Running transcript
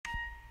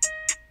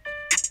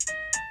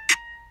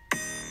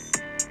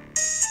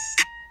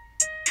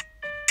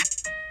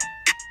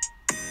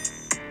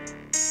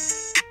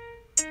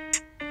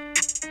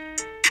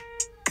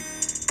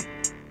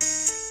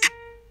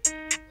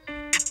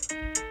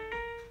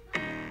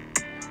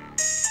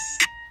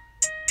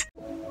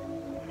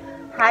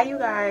Hi you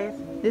guys,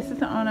 this is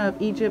the owner of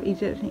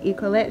EgiptEgyptianne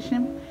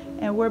collection,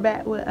 and we're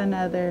back with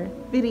another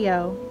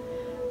video.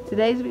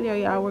 Today's video,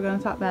 y'all, we're going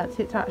to talk about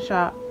TikTok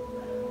shop,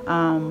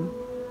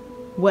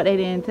 what they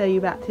didn't tell you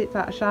about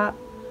TikTok shop.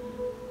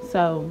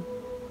 So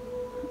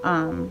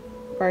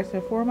first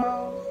and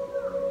foremost,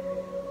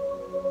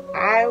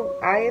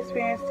 I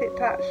experienced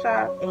TikTok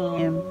shop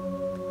and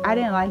I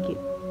didn't like it,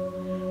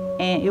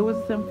 and it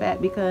was some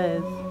fact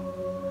because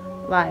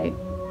like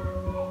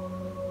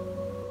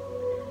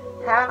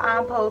how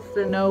I'm supposed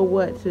to know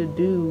what to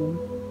do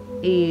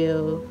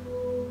if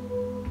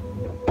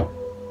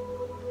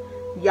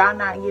y'all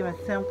not giving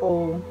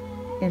simple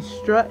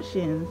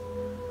instructions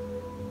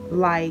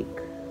like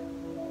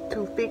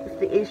to fix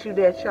the issue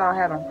that y'all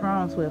having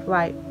problems with,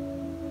 like.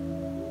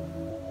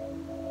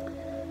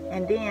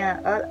 And then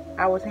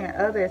I was hearing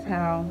others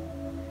how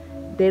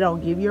they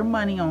don't give your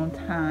money on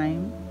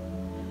time.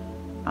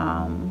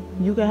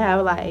 You can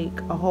have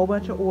like a whole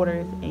bunch of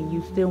orders and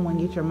you still won't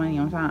get your money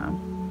on time.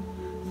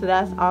 So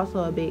that's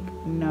also a big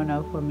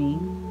no-no for me.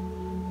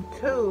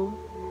 2,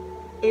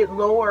 it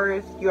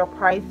lowers your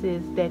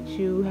prices that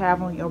you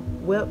have on your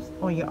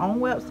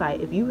own website.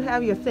 If you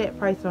have your set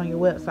price on your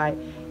website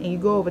and you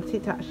go over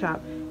TikTok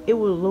shop, it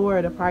will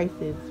lower the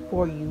prices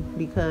for you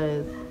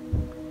because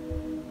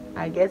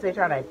I guess they're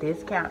trying to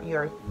discount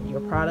your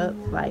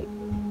products. Like,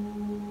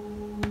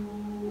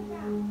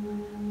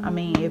 I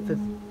mean, if the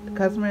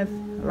customers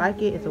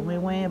like it, it's a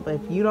win-win. But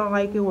if you don't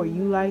like it or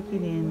you like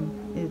it, then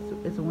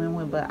it's a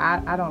win-win. But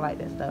I don't like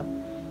that stuff.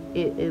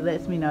 It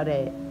lets me know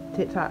that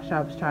TikTok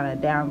shop is trying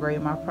to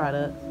downgrade my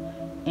products,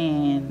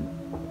 and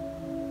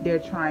they're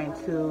trying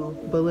to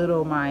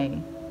belittle my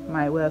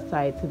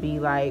website to be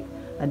like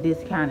a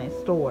discounted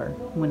store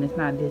when it's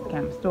not a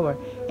discounted store.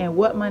 And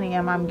what money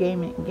am I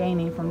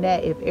gaining from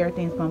that if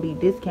everything's gonna be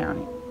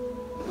discounted?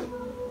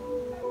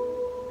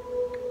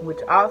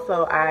 Which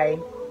also, I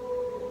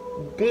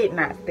did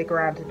not stick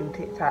around to do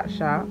TikTok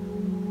shop.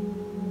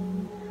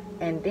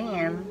 And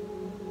then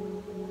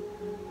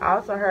I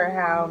also heard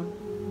how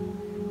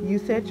you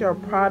set your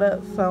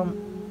product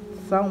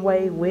some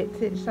way with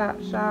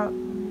TikTok shop,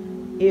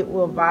 it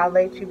will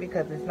violate you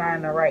because it's not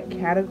in the right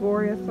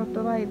category or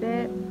something like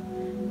that.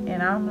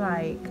 And I'm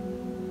like,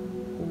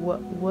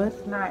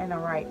 what's not in the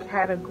right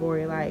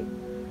category? Like,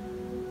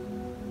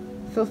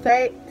 so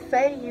say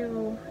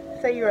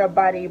you're a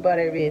body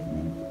butter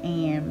business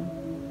and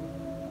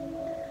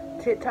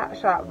TikTok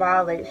shop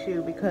violates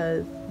you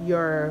because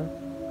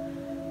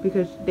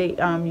they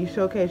you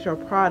showcase your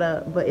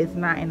product, but it's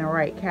not in the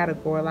right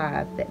category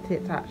that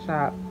TikTok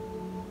shop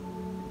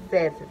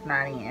says it's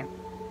not in.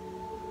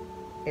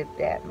 If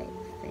that makes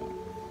sense.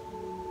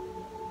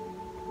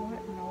 What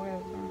in the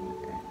world is wrong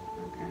with that?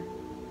 Okay.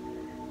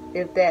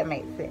 If that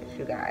makes sense,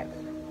 you guys.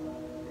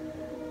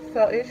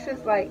 So it's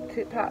just like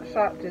TikTok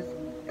shop just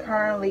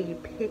currently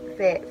picks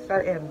at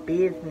certain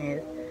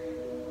business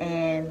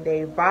and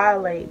they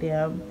violate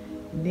them.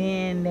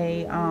 Then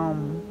they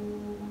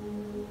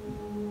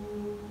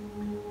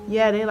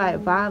they like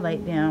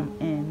violate them,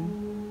 and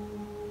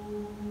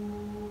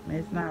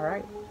it's not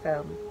right.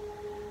 So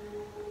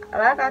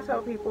like I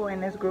told people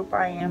in this group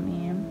I am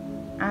in,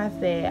 I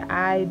said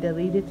I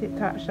deleted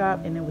TikTok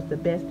shop, and it was the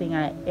best thing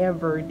I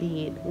ever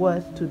did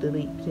was to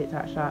delete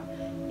TikTok shop.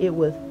 It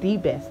was the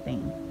best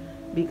thing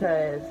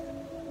because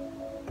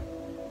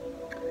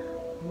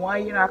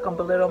 1, you're not gonna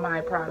belittle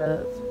my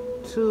products.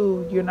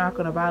 2, you're not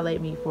gonna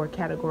violate me for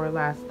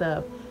categorized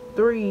stuff.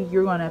 3,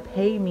 you're gonna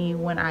pay me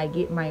when I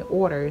get my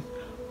orders.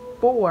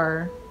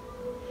 4,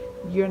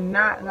 you're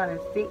not gonna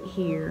sit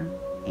here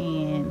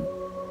and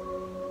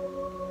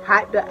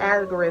hype the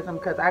algorithm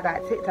because I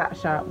got TikTok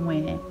shop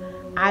when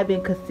I've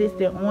been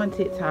consistent on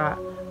TikTok,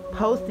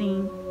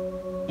 posting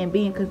and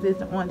being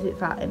consistent on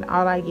TikTok, and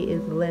all I get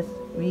is less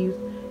views.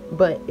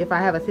 But if I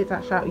have a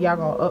TikTok shop, y'all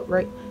gonna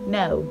upgrade?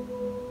 No.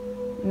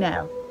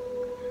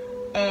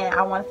 And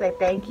I want to say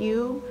thank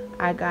you.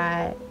 I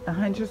got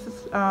 100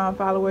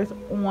 followers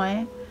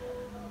on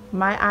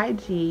my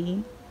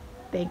IG.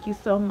 Thank you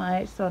so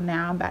much. So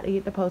now I'm about to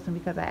get to posting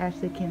because I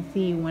actually can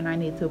see when I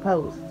need to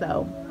post.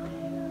 So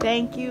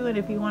thank you. And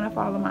if you want to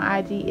follow my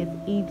IG, it's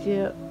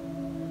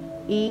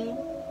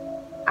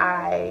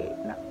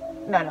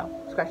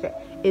scratch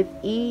that. It's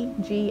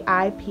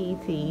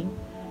EgiptEgyptianne.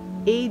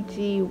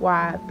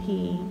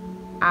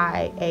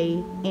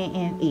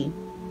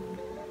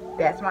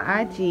 That's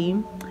my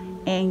IG.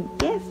 And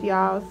yes,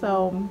 y'all,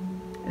 so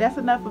that's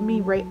enough of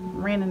me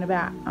ranting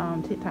about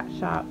TikTok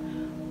shop.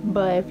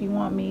 But if you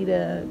want me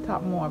to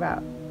talk more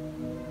about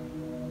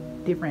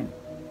different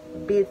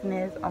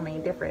different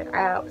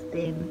apps,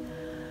 then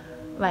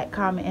like,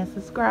 comment, and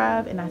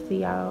subscribe. And I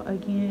see y'all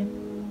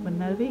again with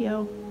another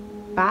video.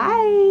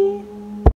 Bye.